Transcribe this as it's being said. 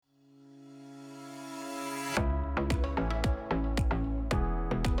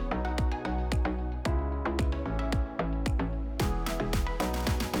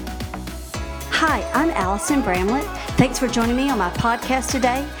Hi, I'm Allison Bramlett. Thanks for joining me on my podcast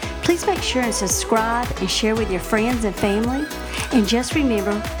today. Please make sure and subscribe and share with your friends and family. And just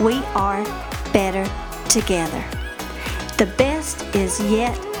remember, we are better together. The best is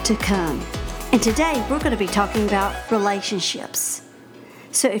yet to come. And today we're going to be talking about relationships.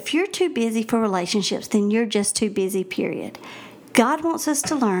 So if you're too busy for relationships, then you're just too busy, period. God wants us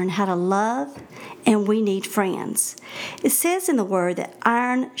to learn how to love, and we need friends. It says in the Word that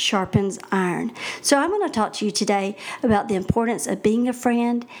iron sharpens iron. So I'm going to talk to you today about the importance of being a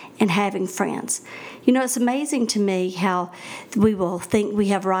friend and having friends. You know, it's amazing to me how we will think we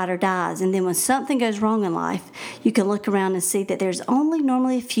have ride or dies, and then when something goes wrong in life, you can look around and see that there's only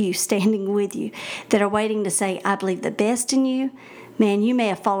normally a few standing with you that are waiting to say, I believe the best in you. Man, you may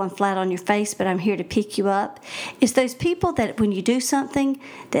have fallen flat on your face, but I'm here to pick you up. It's those people that when you do something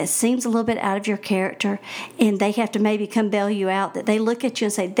that seems a little bit out of your character and they have to maybe come bail you out, that they look at you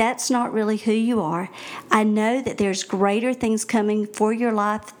and say, that's not really who you are. I know that there's greater things coming for your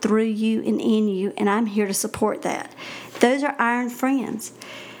life through you and in you, and I'm here to support that. Those are iron friends.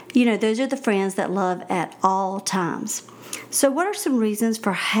 You know, those are the friends that love at all times. So what are some reasons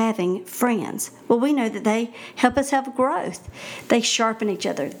for having friends? Well, we know that they help us have growth. They sharpen each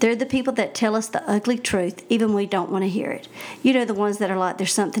other. They're the people that tell us the ugly truth, even when we don't want to hear it. You know, the ones that are like,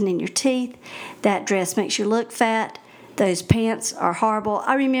 there's something in your teeth, that dress makes you look fat, those pants are horrible.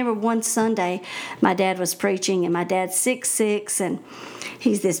 I remember one Sunday, my dad was preaching, and my dad's 6'6", and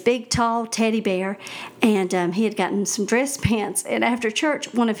he's this big, tall teddy bear, and he had gotten some dress pants. And after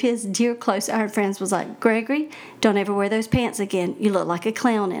church, one of his dear, close iron friends was like, Gregory, don't ever wear those pants again. You look like a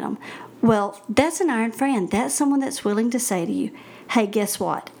clown in them. Well, that's an iron friend. That's someone that's willing to say to you, hey, guess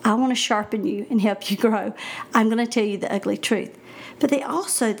what? I want to sharpen you and help you grow. I'm going to tell you the ugly truth. But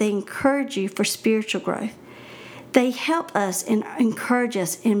they encourage you for spiritual growth. They help us and encourage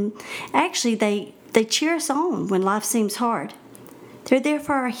us, and actually they cheer us on when life seems hard. They're there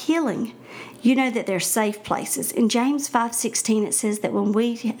for our healing. You know that they're safe places. In James 5:16, it says that when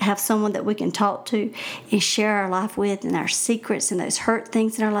we have someone that we can talk to and share our life with and our secrets and those hurt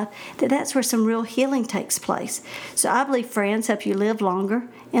things in our life, that's where some real healing takes place. So I believe friends help you live longer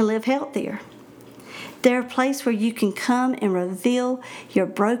and live healthier. They're a place where you can come and reveal your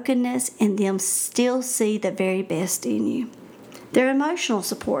brokenness and them still see the very best in you. They're emotional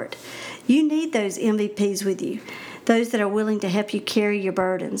support. You need those MVPs with you. Those that are willing to help you carry your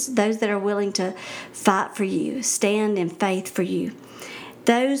burdens. Those that are willing to fight for you, stand in faith for you.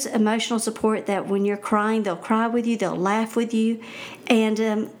 Those emotional support that when you're crying, they'll cry with you, they'll laugh with you,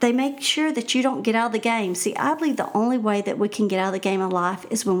 and they make sure that you don't get out of the game. See, I believe the only way that we can get out of the game of life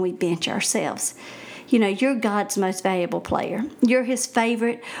is when we bench ourselves. You know, you're God's most valuable player. You're His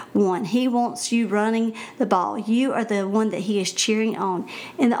favorite one. He wants you running the ball. You are the one that He is cheering on.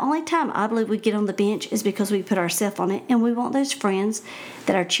 And the only time I believe we get on the bench is because we put ourselves on it, and we want those friends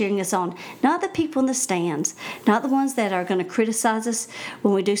that are cheering us on. Not the people in the stands, not the ones that are going to criticize us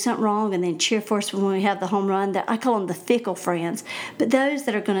when we do something wrong and then cheer for us when we have the home run. I call them the fickle friends. But those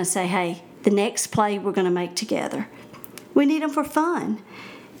that are going to say, hey, the next play we're going to make together. We need them for fun.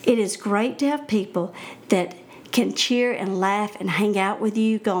 It is great to have people that can cheer and laugh and hang out with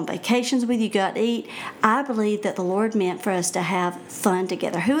you, go on vacations with you, go out to eat. I believe that the Lord meant for us to have fun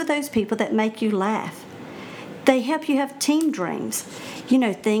together. Who are those people that make you laugh? They help you have team dreams. You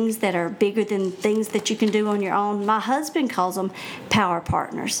know, things that are bigger than things that you can do on your own. My husband calls them power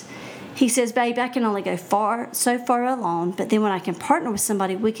partners. He says, babe, I can only go so far alone, but then when I can partner with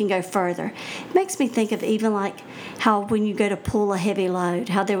somebody, we can go further. It makes me think of even like how when you go to pull a heavy load,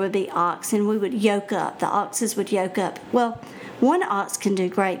 how there would be ox, and we would yoke up. The oxes would yoke up. Well, one ox can do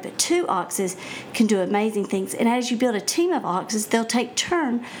great, but two oxes can do amazing things. And as you build a team of oxes, they'll take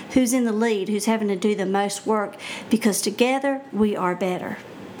turn who's in the lead, who's having to do the most work, because together we are better.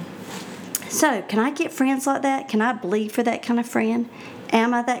 So, can I get friends like that? Can I bleed for that kind of friend?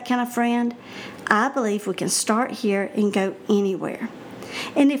 Am I that kind of friend? I believe we can start here and go anywhere.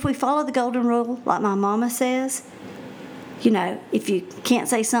 And if we follow the golden rule, like my mama says, you know, if you can't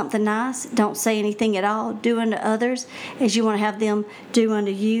say something nice, don't say anything at all. Do unto others as you want to have them do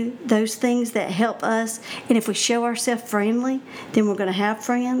unto you. Those things that help us. And if we show ourselves friendly, then we're going to have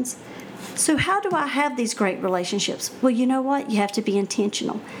friends. So how do I have these great relationships? Well, you know what? You have to be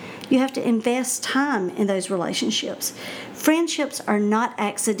intentional. You have to invest time in those relationships. Friendships are not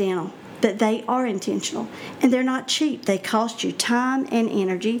accidental, but they are intentional. And they're not cheap. They cost you time and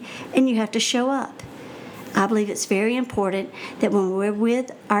energy, and you have to show up. I believe it's very important that when we're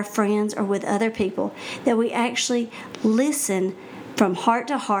with our friends or with other people, that we actually listen from heart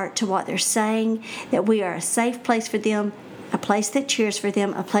to what they're saying, that we are a safe place for them a place that cheers for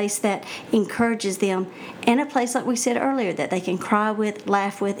them, a place that encourages them, and a place, like we said earlier, that they can cry with,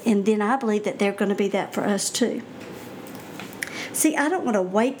 laugh with, and then I believe that they're going to be that for us too. See, I don't want to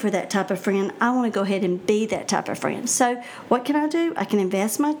wait for that type of friend. I want to go ahead and be that type of friend. So what can I do? I can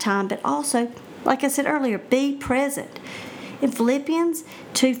invest my time, but also, like I said earlier, be present. In Philippians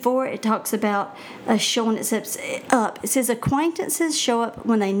 2:4, it talks about us showing up. It says acquaintances show up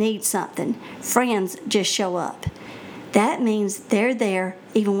when they need something. Friends just show up. That means they're there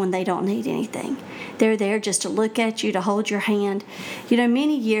even when they don't need anything. They're there just to look at you, to hold your hand.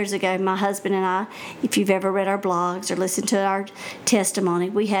 Many years ago, my husband and I, if you've ever read our blogs or listened to our testimony,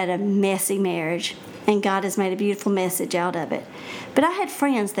 we had a messy marriage, and God has made a beautiful message out of it. But I had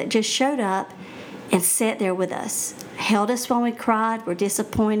friends that just showed up and sat there with us, held us when we cried, were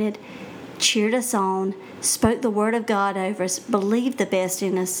disappointed, cheered us on, spoke the word of God over us, believed the best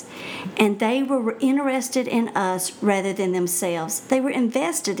in us, and they were interested in us rather than themselves. They were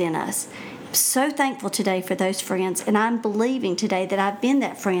invested in us. I'm so thankful today for those friends, and I'm believing today that I've been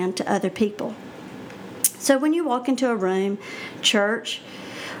that friend to other people. So when you walk into a room, church,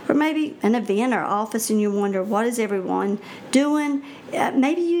 or maybe an event or office, and you wonder, what is everyone doing?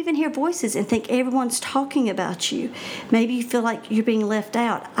 Maybe you even hear voices and think everyone's talking about you. Maybe you feel like you're being left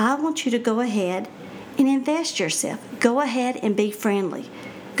out. I want you to go ahead and invest yourself. Go ahead and be friendly.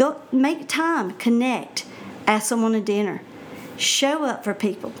 Go make time, connect, ask someone to dinner. Show up for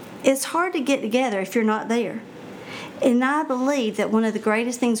people. It's hard to get together if you're not there. And I believe that one of the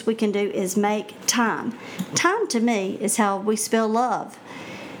greatest things we can do is make time. Time to me is how we spell love.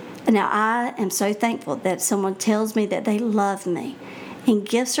 Now, I am so thankful that someone tells me that they love me. And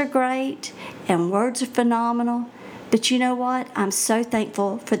gifts are great, and words are phenomenal. But you know what? I'm so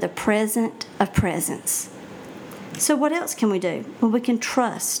thankful for the present of presence. So what else can we do? Well, we can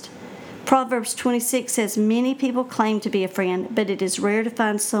trust. Proverbs 26 says, many people claim to be a friend, but it is rare to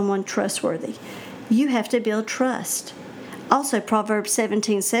find someone trustworthy. You have to build trust. Also, Proverbs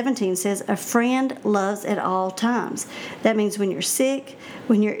 17:17 says, a friend loves at all times. That means when you're sick,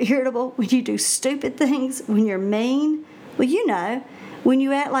 when you're irritable, when you do stupid things, when you're mean. Well, when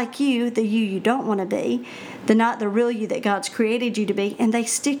you act like the you don't want to be, not the real you that God's created you to be, and they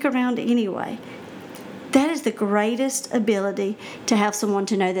stick around anyway. That is the greatest ability to have someone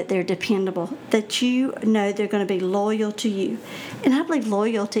to know that they're dependable, that you know they're going to be loyal to you. And I believe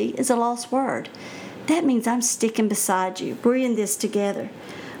loyalty is a lost word. That means I'm sticking beside you. We're in this together.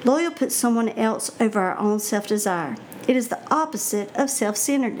 Loyal puts someone else over our own self-desire. It is the opposite of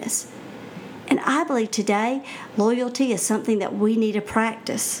self-centeredness. And I believe today, loyalty is something that we need to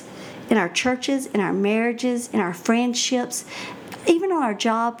practice in our churches, in our marriages, in our friendships, even on our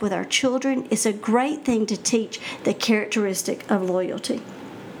job with our children. It's a great thing to teach the characteristic of loyalty.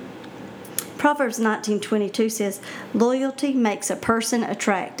 Proverbs 19:22 says, loyalty makes a person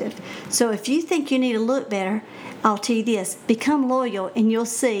attractive. So if you think you need to look better, I'll tell you this, become loyal and you'll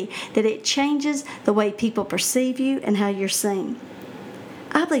see that it changes the way people perceive you and how you're seen.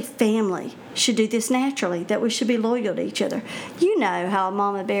 I believe family should do this naturally, that we should be loyal to each other. You know how a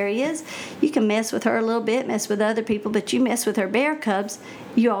mama bear is. You can mess with her a little bit, mess with other people, but you mess with her bear cubs,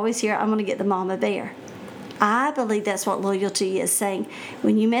 you always hear, I'm going to get the mama bear. I believe that's what loyalty is, saying,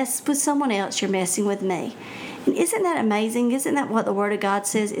 when you mess with someone else, you're messing with me. And isn't that amazing? Isn't that what the Word of God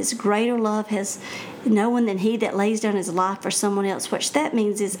says? It's greater love has no one than he that lays down his life for someone else. What that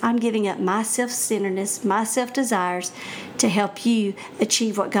means is I'm giving up my self-centeredness, my self-desires to help you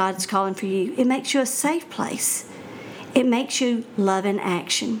achieve what God's calling for you. It makes you a safe place. It makes you love in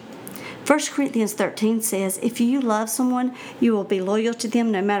action. 1 Corinthians 13 says, if you love someone, you will be loyal to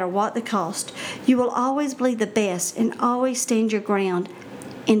them no matter what the cost. You will always believe the best and always stand your ground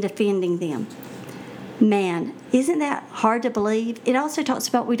in defending them. Man, isn't that hard to believe? It also talks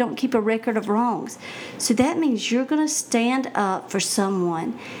about we don't keep a record of wrongs. So that means you're going to stand up for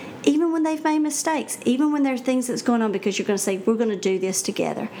someone, even when they've made mistakes, even when there's things that's going on, because you're going to say, we're going to do this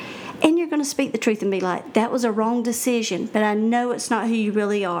together. And you're going to speak the truth and be like, that was a wrong decision, but I know it's not who you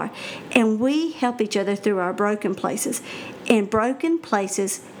really are. And we help each other through our broken places. And broken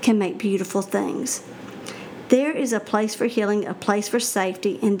places can make beautiful things. There is a place for healing, a place for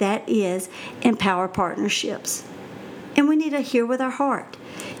safety, and that is in power partnerships. And we need to hear with our heart.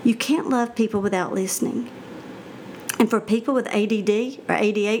 You can't love people without listening. And for people with ADD or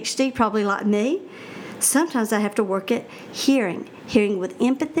ADHD, probably like me, sometimes I have to work at hearing with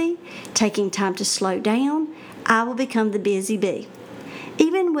empathy, taking time to slow down. I will become the busy bee.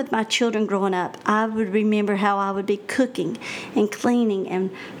 Even with my children growing up, I would remember how I would be cooking and cleaning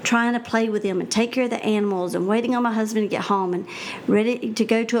and trying to play with them and take care of the animals and waiting on my husband to get home and ready to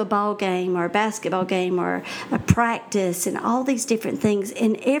go to a ball game or a basketball game or a practice and all these different things.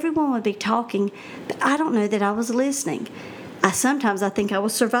 And everyone would be talking, but I don't know that I was listening. Sometimes I think I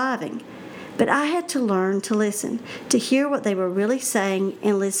was surviving. But I had to learn to listen, to hear what they were really saying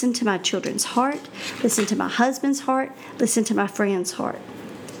and listen to my children's heart, listen to my husband's heart, listen to my friend's heart.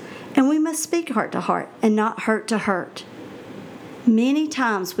 And we must speak heart to heart and not hurt to hurt. Many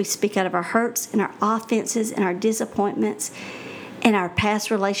times we speak out of our hurts and our offenses and our disappointments and our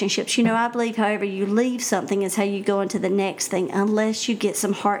past relationships. I believe however you leave something is how you go into the next thing unless you get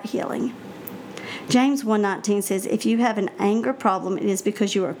some heart healing. James 1:19 says, if you have an anger problem, it is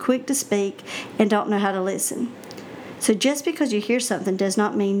because you are quick to speak and don't know how to listen. So just because you hear something does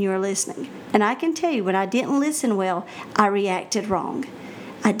not mean you are listening. And I can tell you, when I didn't listen well, I reacted wrong.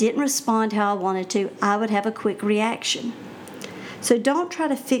 I didn't respond how I wanted to. I would have a quick reaction. So don't try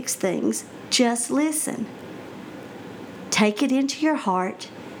to fix things. Just listen. Take it into your heart.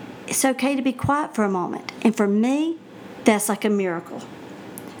 It's okay to be quiet for a moment. And for me, that's like a miracle.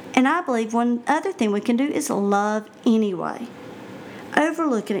 And I believe one other thing we can do is love anyway.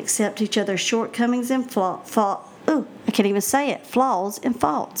 Overlook and accept each other's shortcomings and flaws and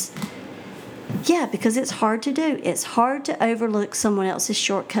faults. Yeah, because it's hard to do. It's hard to overlook someone else's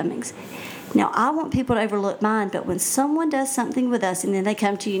shortcomings. Now, I want people to overlook mine, but when someone does something with us and then they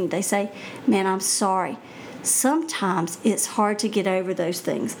come to you and they say, man, I'm sorry. Sometimes it's hard to get over those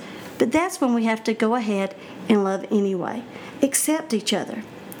things. But that's when we have to go ahead and love anyway. Accept each other.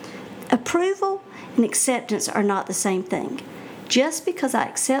 Approval and acceptance are not the same thing. Just because I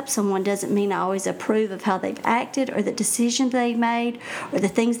accept someone doesn't mean I always approve of how they've acted or the decisions they've made or the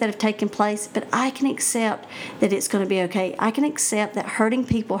things that have taken place, but I can accept that it's going to be okay. I can accept that hurting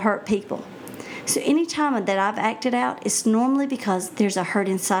people hurt people. So any time that I've acted out, it's normally because there's a hurt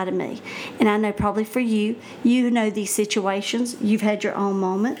inside of me. And I know probably for you know these situations. You've had your own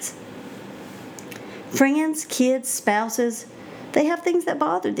moments. Friends, kids, spouses, they have things that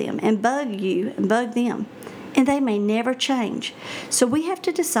bother them and bug you and bug them, and they may never change. So we have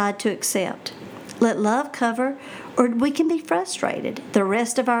to decide to accept. Let love cover, or we can be frustrated the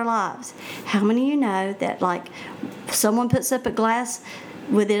rest of our lives. How many of you know that, like, someone puts up a glass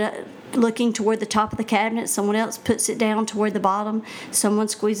with it looking toward the top of the cabinet, someone else puts it down toward the bottom, someone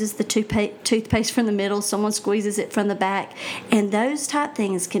squeezes the toothpaste from the middle, someone squeezes it from the back, and those type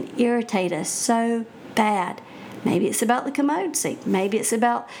things can irritate us so bad. Maybe it's about the commode seat. Maybe it's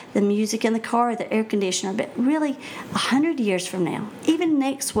about the music in the car or the air conditioner. But really, 100 years from now, even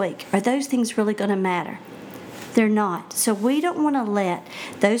next week, are those things really going to matter? They're not. So we don't want to let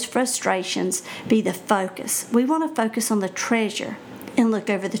those frustrations be the focus. We want to focus on the treasure and look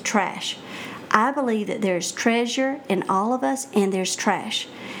over the trash. I believe that there's treasure in all of us and there's trash.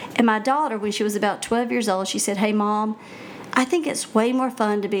 And my daughter, when she was about 12 years old, she said, "Hey, Mom, I think it's way more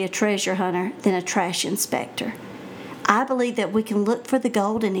fun to be a treasure hunter than a trash inspector." I believe that we can look for the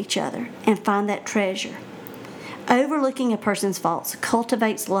gold in each other and find that treasure. Overlooking a person's faults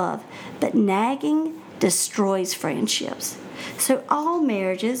cultivates love, but nagging destroys friendships. So all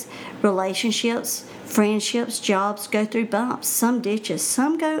marriages, relationships, friendships, jobs go through bumps, some ditches,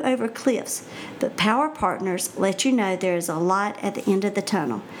 some go over cliffs, but power partners let you know there is a light at the end of the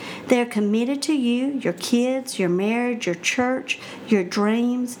tunnel. They're committed to you, your kids, your marriage, your church, your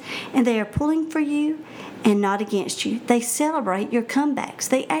dreams, and they are pulling for you and not against you. They celebrate your comebacks.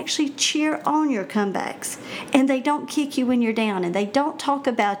 They actually cheer on your comebacks, and they don't kick you when you're down, and they don't talk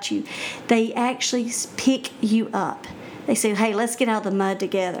about you. They actually pick you up. They say, "Hey, let's get out of the mud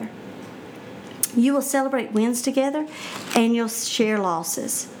together." You will celebrate wins together, and you'll share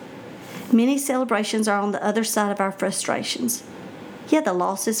losses. Many celebrations are on the other side of our frustrations. Yeah, the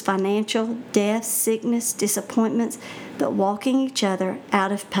losses, financial, death, sickness, disappointments, but walking each other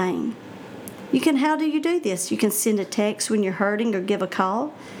out of pain. How do you do this? You can send a text when you're hurting or give a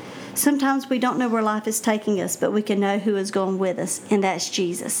call. Sometimes we don't know where life is taking us, but we can know who is going with us, and that's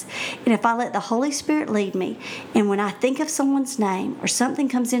Jesus. And if I let the Holy Spirit lead me, and when I think of someone's name or something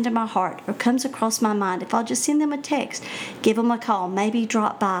comes into my heart or comes across my mind, if I'll just send them a text, give them a call, maybe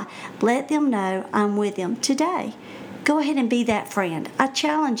drop by, let them know I'm with them today. Go ahead and be that friend. I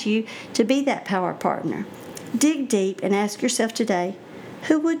challenge you to be that power partner. Dig deep and ask yourself today,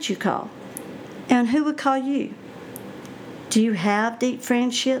 who would you call? And who would call you? Do you have deep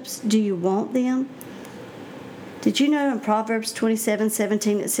friendships? Do you want them? Did you know in Proverbs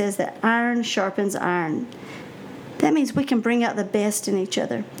 27:17 it says that iron sharpens iron? That means we can bring out the best in each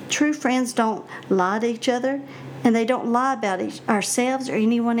other. True friends don't lie to each other, and they don't lie about ourselves or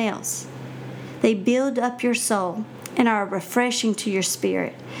anyone else. They build up your soul and are refreshing to your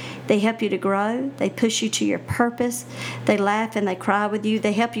spirit. They help you to grow. They push you to your purpose. They laugh and they cry with you.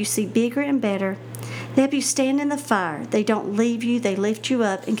 They help you see bigger and better. They help you stand in the fire. They don't leave you. They lift you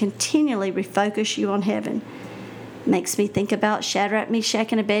up and continually refocus you on heaven. Makes me think about Shadrach,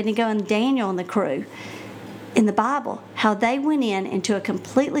 Meshach, and Abednego and Daniel and the crew in the Bible, how they went into a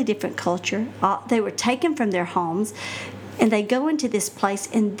completely different culture. They were taken from their homes, and they go into this place,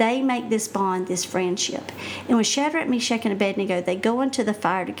 and they make this bond, this friendship. And with Shadrach, Meshach, and Abednego, they go into the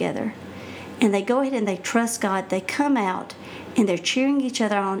fire together, and they go ahead and they trust God. They come out, and they're cheering each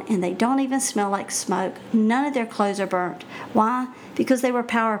other on, and they don't even smell like smoke. None of their clothes are burnt. Why? Because they were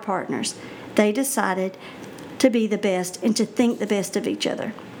power partners. They decided to be the best and to think the best of each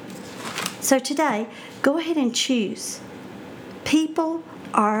other. So today, go ahead and choose. People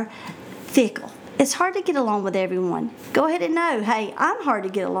are fickle. It's hard to get along with everyone. Go ahead and know, hey, I'm hard to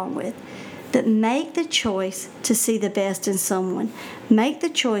get along with. But make the choice to see the best in someone. Make the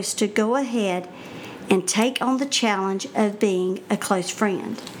choice to go ahead and take on the challenge of being a close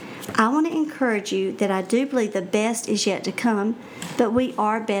friend. I want to encourage you that I do believe the best is yet to come, but we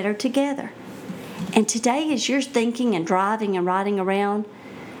are better together. And today, as you're thinking and driving and riding around,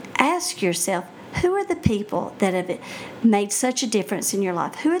 ask yourself, who are the people that have made such a difference in your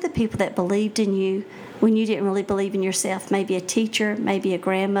life? Who are the people that believed in you when you didn't really believe in yourself? Maybe a teacher, maybe a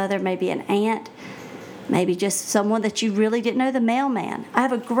grandmother, maybe an aunt, maybe just someone that you really didn't know, the mailman. I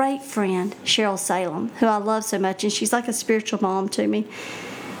have a great friend, Cheryl Salem, who I love so much, and she's like a spiritual mom to me.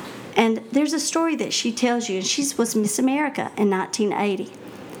 And there's a story that she tells you, and she was Miss America in 1980.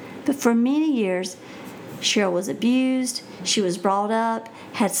 But for many years, Cheryl was abused. She was brought up,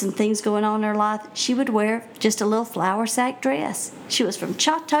 had some things going on in her life. She would wear just a little flour sack dress. She was from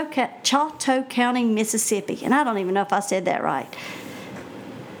Choctaw County, Mississippi. And I don't even know if I said that right.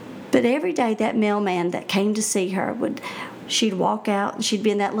 But every day that mailman that came to see her, she'd walk out and she'd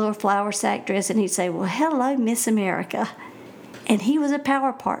be in that little flour sack dress, and he'd say, well, hello, Miss America. And he was a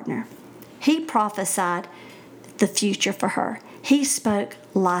power partner. He prophesied the future for her. He spoke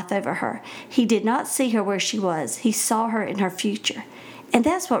life over her. He did not see her where she was. He saw her in her future. And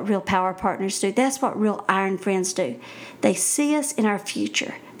that's what real power partners do. That's what real iron friends do. They see us in our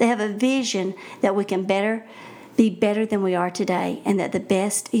future. They have a vision that we can be better than we are today, and that the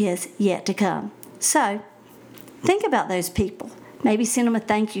best is yet to come. So, think about those people. Maybe send them a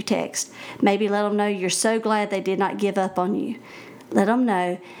thank you text. Maybe let them know you're so glad they did not give up on you. Let them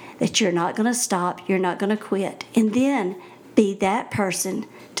know that you're not going to stop. You're not going to quit. And then be that person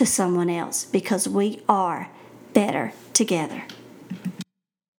to someone else, because we are better together.